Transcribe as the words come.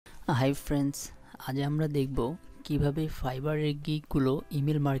Hi friends, আজ আমরা দেখব কিভাবে ফাইবারের গিগগুলো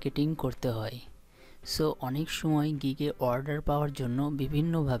ইমেল মার্কেটিং করতে হয়। সো অনেক সময় গিগে অর্ডার পাওয়ার জন্য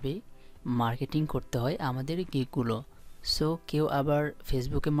বিভিন্নভাবে মার্কেটিং করতে হয় আমাদের গিগগুলো। সো কেউ আবার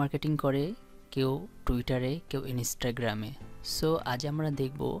ফেসবুকে মার্কেটিং করে, কেউ টুইটারে, কেউ ইনস্টাগ্রামে। সো আজ আমরা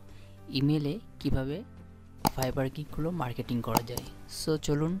দেখব ইমেলে কিভাবে ফাইবার গিগগুলো মার্কেটিং করা যায়। সো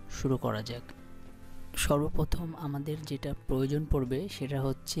চলুন শুরু করা যাক। সর্বপ্রথম আমাদের যেটা প্রয়োজন পড়বে সেটা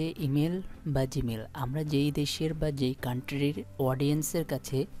হচ্ছে ইমেল বা জিমেল। আমরা যেই দেশের বা যেই কান্ট্রির অডিয়েন্সের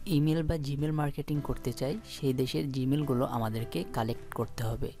কাছে ইমেল বা জিমেল মার্কেটিং করতে চাই, সেই দেশের জিমেলগুলো আমাদেরকে কালেক্ট করতে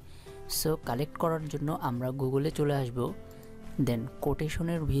হবে। সো কালেক্ট করার জন্য আমরা গুগলে চলে আসব, দেন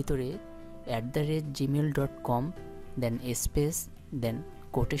কোটেশনের ভিতরে @gmail.com, then space, then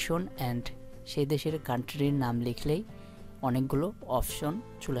quotation and সেই দেশের কান্ট্রির নাম লিখলেই অনেকগুলো অপশন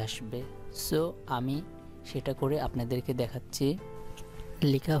চলে আসবে। সো আমি সেটা করে আপনাদেরকে দেখাচ্ছি।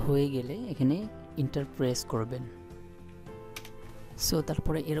 লেখা হয়ে গেলে এখানে ইন্টার প্রেস করবেন। সো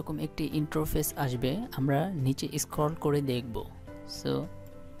তারপরে এরকম একটি ইন্টারফেস আসবে, আমরা নিচে স্ক্রল করে দেখব। সো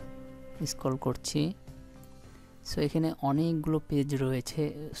স্ক্রল করছি। সো এখানে অনেকগুলো পেজ রয়েছে।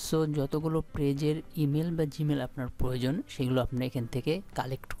 সো যতগুলো পেজের ইমেল বা জিমেল আপনার প্রয়োজন সেগুলো আপনি এখান থেকে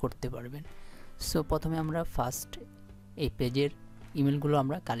কালেক্ট করতে পারবেন। সো প্রথমে আমরা ফার্স্ট এই পেজের ইমেলগুলো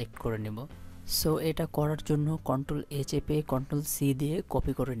আমরা কালেক্ট করে নেব। সো এটা করার জন্য Ctrl+A চেপে Ctrl+C দিয়ে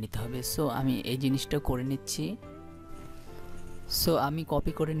কপি করে নিতে হবে। সো আমি এই জিনিসটা করে নিচ্ছি। সো আমি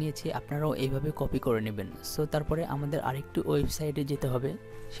কপি করে নিয়েছি, আপনারাও এইভাবে কপি করে নেবেন। সো তারপরে আমাদের আরেকটি ওয়েবসাইটে যেতে হবে।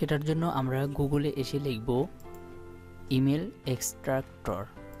 সেটার জন্য আমরা গুগলে এসে লিখব ইমেল এক্সট্রাক্টর।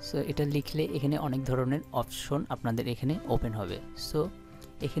 সো এটা লিখলে এখানে অনেক ধরনের অপশন আপনাদের এখানে ওপেন হবে। সো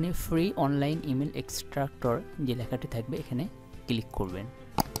এখানে ফ্রি অনলাইন ইমেল এক্সট্রাক্টর যে লেখাটি থাকবে এখানে ক্লিক করবেন।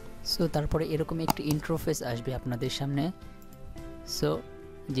 সো তারপরে এরকম একটি ইন্টারফেস আসবে আপনাদের সামনে। সো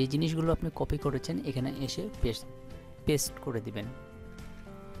যে জিনিসগুলো আপনি কপি করেছেন এখানে এসে পেস্ট করে দিবেন।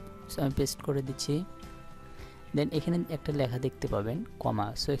 সো আমি পেস্ট করে দিচ্ছি। দেন এখানে একটা লেখা দেখতে পাবেন কমা।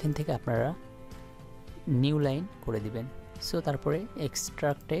 সো এখান থেকে আপনারা নিউ লাইন করে দিবেন। সো তারপরে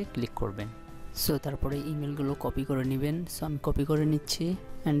এক্সট্রাক্টে ক্লিক করবেন। সো তারপরে ইমেলগুলো কপি করে নেবেন। সো আমি কপি করে নিচ্ছি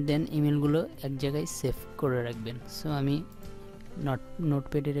অ্যান্ড দেন ইমেলগুলো এক জায়গায় সেভ করে রাখবেন। সো আমি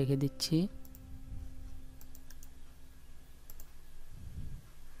নোটপ্যাডে রেখে দিচ্ছি।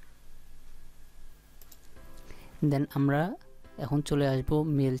 দেন আমরা এখন চলে আসব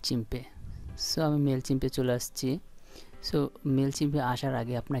মেলচিম্পে। সো আমি মেলচিম্পে চলে আসছি। সো মেলচিম্পে আসার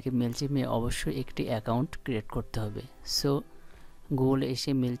আগে আপনাকে মেলচিম্পে অবশ্যই একটি অ্যাকাউন্ট ক্রিয়েট করতে হবে। সো গুগলে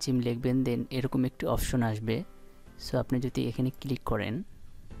এসে মেলচিম্প লিখবেন, দেন এরকম একটি অপশন আসবে। সো আপনি যদি এখানে ক্লিক করেন,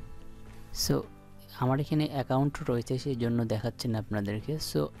 সো আমার এখানে অ্যাকাউন্ট রয়েছে সেই জন্য দেখাচ্ছে না আপনাদেরকে।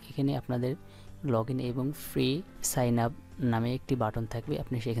 সো এখানে আপনাদের লগ ইন এবং ফ্রি সাইন আপ নামে একটি বাটন থাকবে,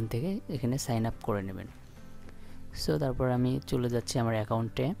 আপনি সেখান থেকে এখানে সাইন আপ করে নেবেন। সো তারপর আমি চলে যাচ্ছি আমার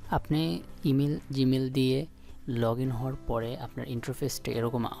অ্যাকাউন্টে। আপনি ইমেল জিমেল দিয়ে লগ ইন হওয়ার পরে আপনার ইন্টারফেসটা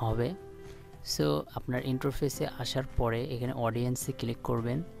এরকম হবে। সো আপনার ইন্টারফেসে আসার পরে এখানে অডিয়েন্সে ক্লিক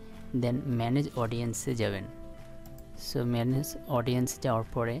করবেন, দেন ম্যানেজ অডিয়েন্সে যাবেন। সো ম্যানেজ অডিয়েন্স যাওয়ার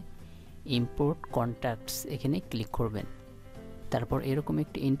পরে ইম্পোর্ট কন্ট্যাক্টস এখানে ক্লিক করবেন। তারপর এরকম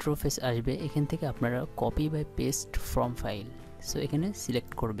একটি ইন্টারফেস আসবে, এখান থেকে আপনারা copy by paste from file. So এখানে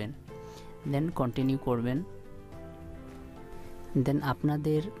সিলেক্ট করবেন, দেন কন্টিনিউ করবেন। দেন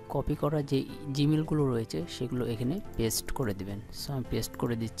আপনাদের কপি করা যে জিমেলগুলো রয়েছে সেগুলো এখানে পেস্ট করে দিবেন। সো আমি পেস্ট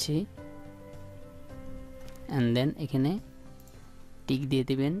করে দিচ্ছি অ্যান্ড দেন এখানে টিক দিয়ে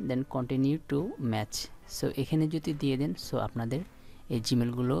দিবেন, দেন কন্টিনিউ টু ম্যাচ। সো এখানে যদি দিয়ে দেন, সো আপনাদের এই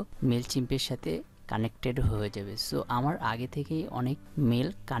জিমেলগুলো মেলচিম্পের সাথে কানেক্টেড হয়ে যাবে। সো আমার আগে থেকেই অনেক মেল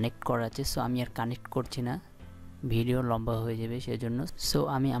কানেক্ট করা আছে, সো আমি আর কানেক্ট করছি না, ভিডিও লম্বা হয়ে যাবে সেজন্য। সো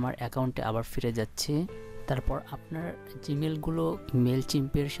আমি আমার অ্যাকাউন্টে আবার ফিরে যাচ্ছি। তারপর আপনার জিমেলগুলো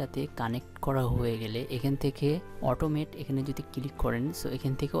মেলচিম্পের সাথে কানেক্ট করা হয়ে গেলে এখান থেকে অটোমেট এখানে যদি ক্লিক করেন, সো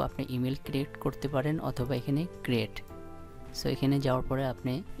এখান থেকেও আপনি ইমেল ক্রিয়েট করতে পারেন অথবা এখানে ক্রিয়েট। সো এখানে যাওয়ার পরে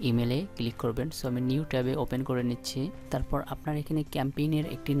আপনি ইমেলে ক্লিক করবেন। সো আমি নিউ ট্যাবে ওপেন করে নিচ্ছি। তারপর আপনার এখানে ক্যাম্পেইনের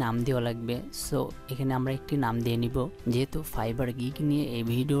একটি নাম দেওয়া লাগবে। সো এখানে আমরা একটি নাম দিয়ে নিব, যেহেতু ফাইবার গিগ নিয়ে এই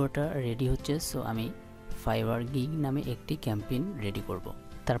ভিডিওটা রেডি হচ্ছে। সো আমি ফাইবার গিগ নামে একটি ক্যাম্পেইন রেডি করব।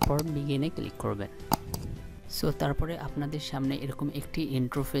 তারপর বিগিনে ক্লিক করবেন। সো তারপরে আপনাদের সামনে এরকম একটি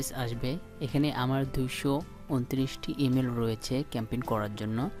ইন্টারফেস আসবে। এখানে আমার 229টি ইমেল রয়েছে ক্যাম্পেইন করার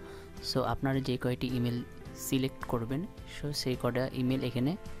জন্য। সো আপনারা যে কয়টি ইমেল সিলেক্ট করবেন, সো সেই কটা ইমেল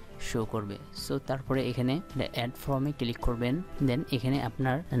এখানে শো করবে। সো তারপরে এখানে অ্যাড ফর্মে ক্লিক করবেন, দেন এখানে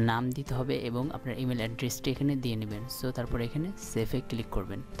আপনার নাম দিতে হবে এবং আপনার ইমেল অ্যাড্রেসটি এখানে দিয়ে নেবেন। সো তারপরে এখানে সেভে ক্লিক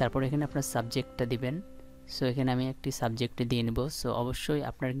করবেন। তারপর এখানে আপনার সাবজেক্টটা দিবেন। সো এখানে আমি একটি সাবজেক্ট দিয়ে নেব। সো অবশ্যই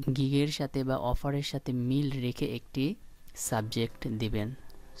আপনার গিগের সাথে বা অফারের সাথে মিল রেখে একটি সাবজেক্ট দিবেন।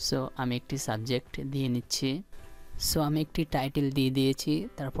 সো আমি একটি সাবজেক্ট দিয়ে নিচ্ছি। সো আমি একটি টাইটেল দিয়ে দিয়েছি,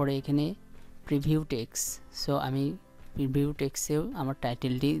 তারপরে এখানে প্রিভিউ টেক্সট। সো আমি প্রিভিউ টেক্সটেও আমার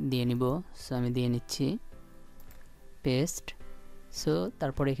টাইটেলটি দিয়ে নিব। সো আমি দিয়ে নিচ্ছি, পেস্ট। সো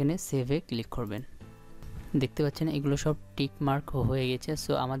তারপরে এখানে সেভে ক্লিক করবেন। দেখতে পাচ্ছেন এগুলো সব টিক মার্ক হয়ে গেছে।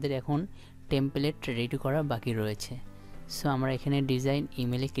 সো আমাদের এখন টেমপ্লেট রেডি করা বাকি রয়েছে। সো আমরা এখানে ডিজাইন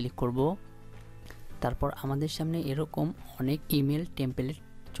ইমেলে ক্লিক করব। তারপর আমাদের সামনে এরকম অনেক ইমেল টেমপ্লেট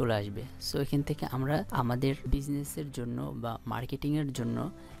চলে আসবে। সো এখান থেকে আমরা আমাদের বিজনেসের জন্য বা মার্কেটিংয়ের জন্য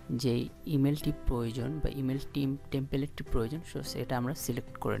যে ইমেলটি প্রয়োজন বা ইমেল টেমপ্লেটটি প্রয়োজন, সো সেটা আমরা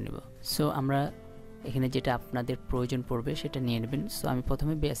সিলেক্ট করে নেব। সো আমরা এখানে যেটা আপনাদের প্রয়োজন পড়বে সেটা নিয়ে নেবেন। সো আমি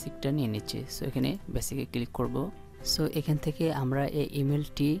প্রথমে বেসিকটা নিয়ে নিচ্ছি। সো এখানে বেসিকে ক্লিক করব। সো এখান থেকে আমরা এই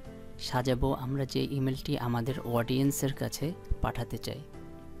ইমেলটি সাজাবো, আমরা যে ইমেলটি আমাদের অডিয়েন্সের কাছে পাঠাতে চাই।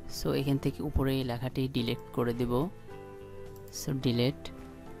 সো এখান থেকে উপরে এই লেখাটি ডিলিট করে দেব। So delete.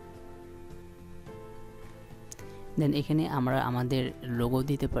 দেন এখানে আমরা আমাদের লোগো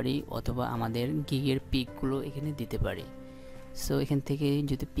দিতে পারি অথবা আমাদের গিগের পিকগুলো এখানে দিতে পারি। সো এখান থেকে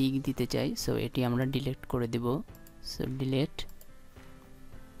যদি পিক দিতে চাই, সো এটি আমরা ডিলিট করে দেব। So delete.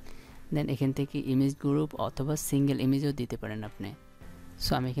 দেন এখান থেকে ইমেজ গ্রুপ অথবা সিঙ্গেল ইমেজও দিতে পারেন আপনি।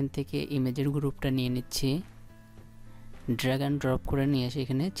 সো আমি এখান থেকে ইমেজের গ্রুপটা নিয়ে নিচ্ছি, ড্র্যাগ অ্যান্ড ড্রপ করে নিয়ে এসে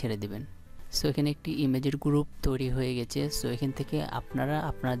এখানে ছেড়ে দেবেন। সো এখানে একটি ইমেজের গ্রুপ তৈরি হয়ে গেছে। সো এখান থেকে আপনারা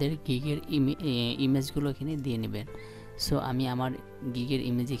আপনাদের গিগের ইমেজগুলো এখানে দিয়ে নেবেন। সো আমি আমার গিগের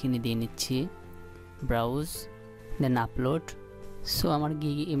ইমেজ এখানে দিয়ে নিচ্ছি, ব্রাউজ, দেন আপলোড। সো আমার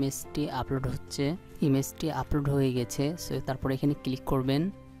গিগ ইমেজটি আপলোড হচ্ছে, ইমেজটি আপলোড হয়ে গেছে। সো তারপর এখানে ক্লিক করবেন,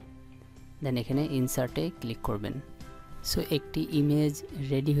 দেন এখানে ইনসার্টে ক্লিক করবেন। সো একটি ইমেজ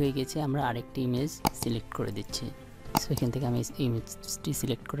রেডি হয়ে গেছে, আমরা আরেকটি ইমেজ সিলেক্ট করে দিচ্ছি। সো এখান থেকে আমি ইমেজটি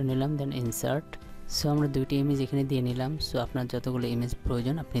সিলেক্ট করে নিলাম, দেন ইনসার্ট। সো আমরা দুইটি ইমেজ এখানে দিয়ে নিলাম। সো আপনার যতগুলো ইমেজ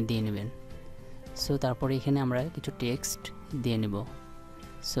প্রয়োজন আপনি দিয়ে নেবেন। সো তারপরে এখানে আমরা কিছু টেক্সট দিয়ে নেব।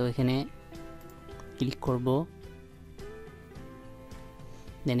 সো এখানে ক্লিক করব,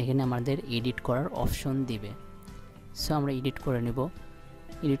 দেন এখানে আমাদের এডিট করার অপশন দিবে। সো আমরা এডিট করে নেব।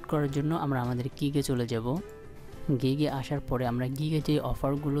 এডিট করার জন্য আমরা আমাদের গিগে চলে যাব। গিগে আসার পরে আমরা গিগে যে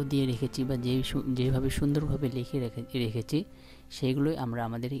অফারগুলো দিয়ে রেখেছি বা যেভাবে সুন্দরভাবে লিখে রেখেছি সেইগুলোই আমরা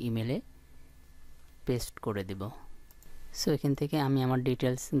আমাদের ইমেলে পেস্ট করে দেব। সো এখান থেকে আমি আমার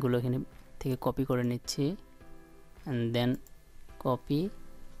ডিটেলসগুলো এখানে থেকে কপি করে নিচ্ছি, অ্যান্ড দেন কপি,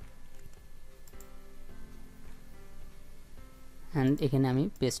 অ্যান্ড এখানে আমি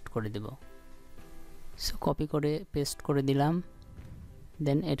পেস্ট করে দেব। সো কপি করে পেস্ট করে দিলাম।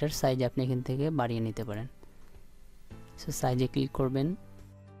 দেন এটার সাইজ আপনি এখান থেকে বাড়িয়ে নিতে পারেন। সো সাইজে ক্লিক করবেন।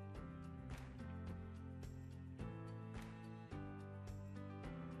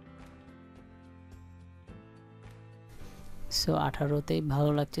 সো 18তেই ভালো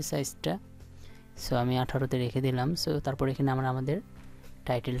লাগছে সাইজটা। সো আমি 18তে রেখে দিলাম। সো তারপর এখানে আমরা আমাদের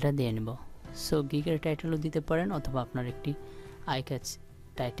টাইটেলটা দিয়ে নেব। সো গিগের টাইটেলও দিতে পারেন অথবা আপনার একটি আইক্যাচ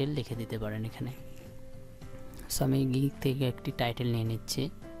টাইটেল লিখে দিতে পারেন এখানে। সো আমি গিগ থেকে একটি টাইটেল নিয়ে নিচ্ছি।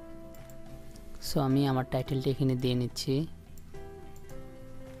 সো আমি আমার টাইটেলটা এখানে দিয়ে নিচ্ছি,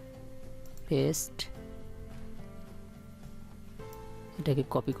 পেস্ট। এটাকে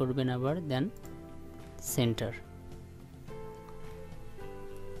কপি করবেন আবার, দেন সেন্টার।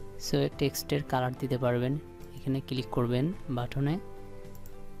 সো টেক্সটের কালার দিতে পারবেন, এখানে ক্লিক করবেন বাটনে,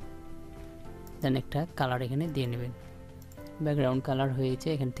 দেন একটা কালার এখানে দিয়ে নেবেন। ব্যাকগ্রাউন্ড কালার হয়েছে,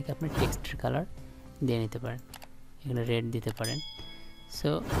 এখান থেকে আপনি টেক্সটের কালার দিয়ে নিতে পারেন, এখানে রেড দিতে পারেন।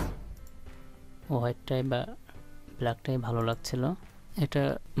 সো হোয়াইটটাই বা ব্ল্যাকটাই ভালো লাগছিল, এটা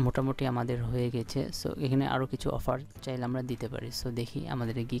মোটামুটি আমাদের হয়ে গেছে। সো এখানে আরও কিছু অফার চাইলে আমরা দিতে পারি। সো দেখি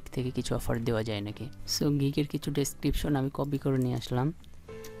আমাদের গিগ থেকে কিছু অফার দেওয়া যায় নাকি। সো গিগের কিছু ডেসক্রিপশন আমি কপি করে নিয়ে আসলাম,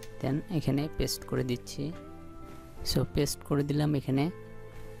 দেন এখানে পেস্ট করে দিচ্ছি। সো পেস্ট করে দিলাম এখানে।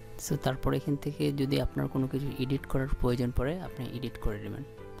 সো তারপর এখান থেকে যদি আপনার কোনো কিছু এডিট করার প্রয়োজন পড়ে আপনি এডিট করে নেবেন।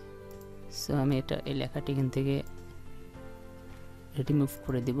 সো আমি এই লেখাটি এখান থেকে রিমুভ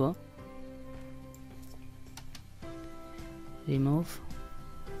করে দিব, রিমুভ।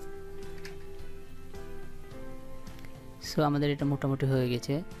 সো আমাদের এটা মোটামুটি হয়ে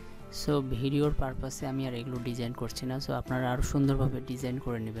গেছে। সো ভিডিওর পারপাসে আমি আর এগুলো ডিজাইন করছি না। সো আপনারা আরও সুন্দরভাবে ডিজাইন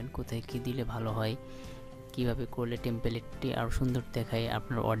করে নেবেন, কোথায় কী দিলে ভালো হয়, কিভাবে করলে টেমপ্লেটটি আরও সুন্দর দেখায়,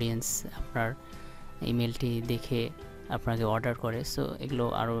 আপনার অডিয়েন্স আপনার ইমেলটি দেখে আপনাকে অর্ডার করে। সো এগুলো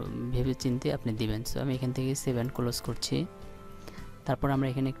আরও ভেবে চিন্তে আপনি দিবেন। সো আমি এখান থেকে সেভ অ্যান্ড ক্লোজ করছি। তারপর আমরা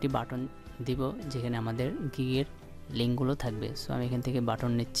এখানে একটি বাটন দিব যেখানে আমাদের গিগের লিঙ্কগুলো থাকবে। সো আমি এখান থেকে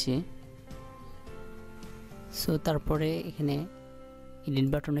বাটন নিচ্ছি, সো তারপরে এখানে এডিট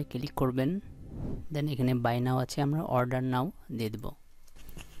বাটনে ক্লিক করবেন, দেন এখানে বাই নাও আছে, আমরা অর্ডার নাও দিয়ে দেব।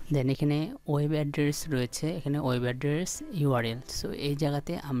 দেন এখানে ওয়েব অ্যাড্রেস রয়েছে, এখানে ওয়েব অ্যাড্রেস ইউআরএল। সো এই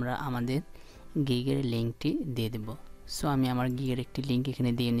জায়গাতে আমরা আমাদের গিগের লিঙ্কটি দিয়ে দেব। সো আমি আমার গিগের একটি লিঙ্ক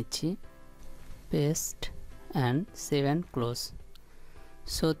এখানে দিয়ে নিচ্ছি, paste and save and close.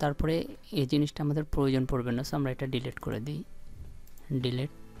 So তারপরে এই জিনিসটা আমাদের প্রয়োজন পড়বে না, সো আমরা এটা ডিলিট করে দিই,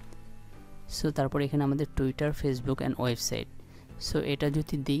 ডিলিট। সো তারপরে এখানে আমাদের Twitter, Facebook and website. So এটা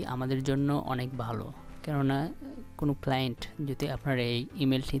যদি দিই আমাদের জন্য অনেক ভালো, কেননা কোনো ক্লায়েন্ট যদি আপনার এই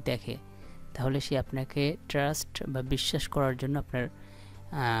ইমেলটি দেখে তাহলে সে আপনাকে ট্রাস্ট বা বিশ্বাস করার জন্য আপনার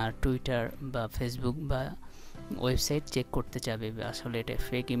টুইটার বা ফেসবুক বা ওয়েবসাইট চেক করতে চাবে আসলে এটা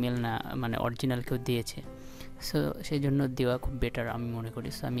ফেক ইমেল না, মানে অরিজিনাল কেউ দিয়েছে। সো সেই জন্য দেওয়া খুব বেটার আমি মনে করি।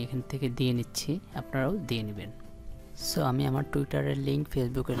 সো আমি এখান থেকে দিয়ে নিচ্ছি, আপনারাও দিয়ে নেবেন। সো আমি আমার টুইটারের লিঙ্ক,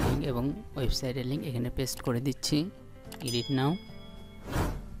 ফেসবুকের লিঙ্ক এবং ওয়েবসাইটের লিঙ্ক এখানে পেস্ট করে দিচ্ছি, edit now,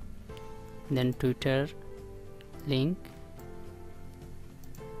 then Twitter link,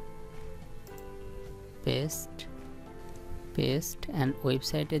 paste and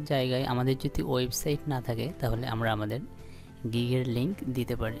ওয়েবসাইটের জায়গায় আমাদের যদি ওয়েবসাইট না থাকে তাহলে আমরা আমাদের গিগের লিঙ্ক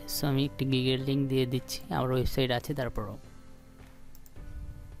দিতে পারি। সো আমি একটি গিগের লিঙ্ক দিয়ে দিচ্ছি, আমার ওয়েবসাইট আছে তারপরও।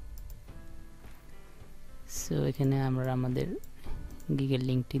 সো এখানে আমরা আমাদের গিগের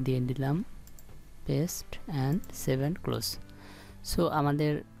লিঙ্কটি দিয়ে দিলাম, paste and save and close. So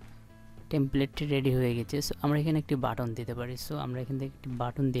আমাদের টেমপ্লেটটি রেডি হয়ে গেছে। সো আমরা এখানে একটি বাটন দিতে পারি। সো আমরা এখান থেকে একটি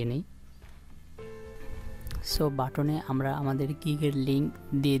বাটন দিয়ে নিই। সো বাটনে আমরা আমাদের গিগের লিঙ্ক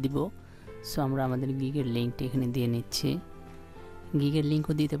দিয়ে দিব। সো আমরা আমাদের গিগের লিঙ্কটি এখানে দিয়ে নিচ্ছি। গিগের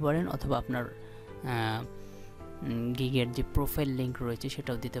লিঙ্কও দিতে পারেন অথবা আপনার গিগের যে প্রোফাইল লিঙ্ক রয়েছে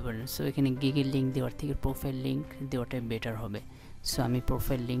সেটাও দিতে পারেন। সো এখানে গিগের লিঙ্ক দেওয়ার থেকে প্রোফাইল লিঙ্ক দেওয়াটাই বেটার হবে। সো আমি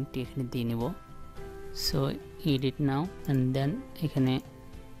প্রোফাইল লিঙ্কটি এখানে দিয়ে নিব। So edit now and then এখানে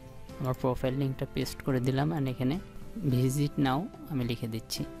আমার প্রোফাইল লিঙ্কটা পেস্ট করে দিলাম অ্যান্ড এখানে ভিজিট নাও আমি লিখে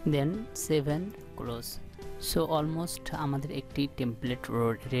দিচ্ছি, দেন save and close. So almost আমাদের একটি টেমপ্লেট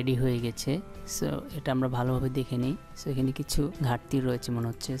রেডি হয়ে গেছে। সো এটা আমরা ভালোভাবে দেখে নিই। সো এখানে কিছু ঘাটতি রয়েছে মনে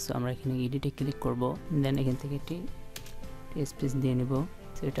হচ্ছে। সো আমরা এখানে এডিটে ক্লিক করব, দেন এখান থেকে একটি স্পেস দিয়ে নেব।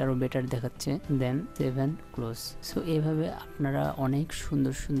 সো এটা আরও বেটার দেখাচ্ছে, দেন সেভ অ্যান্ড ক্লোজ। সো এইভাবে আপনারা অনেক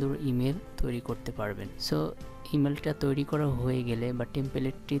সুন্দর সুন্দর ইমেল তৈরি করতে পারবেন। সো ইমেলটা তৈরি করা হয়ে গেলে বা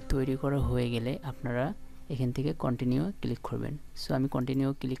টেমপ্লেটটি তৈরি করা হয়ে গেলে আপনারা এখান থেকে কন্টিনিউ ক্লিক করবেন। সো আমি কন্টিনিউ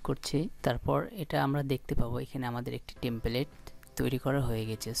ক্লিক করছি। তারপর এটা আমরা দেখতে পাবো এখানে আমাদের একটি টেমপ্লেট তৈরি করা হয়ে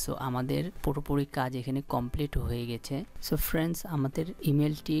গেছে। সো আমাদের পুরোপুরি কাজ এখানে কমপ্লিট হয়ে গেছে। সো ফ্রেন্ডস, আমাদের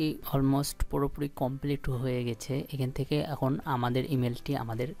ইমেলটি অলমোস্ট পুরোপুরি কমপ্লিট হয়ে গেছে। এখান থেকে এখন আমাদের ইমেলটি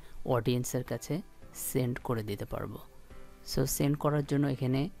আমাদের অডিয়েন্সের কাছে সেন্ড করে দিতে পারবো। সো সেন্ড করার জন্য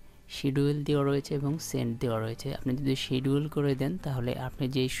এখানে শিডিউল দেওয়া রয়েছে এবং সেন্ড দেওয়া রয়েছে। আপনি যদি শিডিউল করে দেন তাহলে আপনি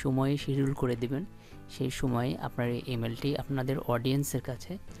যেই সময়ে শিডিউল করে দিবেন সেই সময়ে আপনার এই ইমেলটি আপনাদের অডিয়েন্সের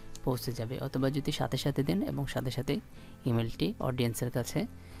কাছে পৌঁছে যাবে, অথবা যদি সাথে সাথে দেন এবং সাথে সাথে ইমেলটি অডিয়েন্সের কাছে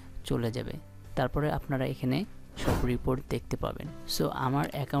চলে যাবে। তারপরে আপনারা এখানে সব রিপোর্ট দেখতে পাবেন। সো আমার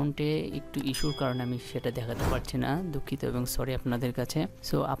অ্যাকাউন্টে একটু ইস্যুর কারণে আমি সেটা দেখাতে পারছি না, দুঃখিত এবং সরি আপনাদের কাছে।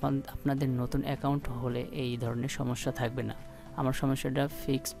 সো আপনাদের নতুন অ্যাকাউন্ট হলে এই ধরনের সমস্যা থাকবে না। আমার সমস্যাটা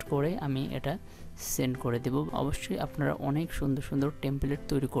ফিক্সড করে আমি এটা সেন্ড করে দেব। অবশ্যই আপনারা অনেক সুন্দর সুন্দর টেমপ্লেট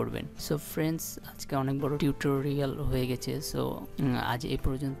তৈরি করবেন। সো ফ্রেন্ডস, আজকে অনেক বড় টিউটোরিয়াল হয়ে গেছে। সো আজ এই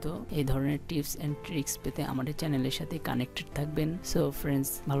পর্যন্ত। এই ধরনের টিপস অ্যান্ড ট্রিক্স পেতে আমাদের চ্যানেলের সাথে কানেক্টেড থাকবেন। সো ফ্রেন্ডস,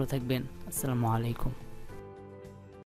 ভালো থাকবেন। আসসালামু আলাইকুম।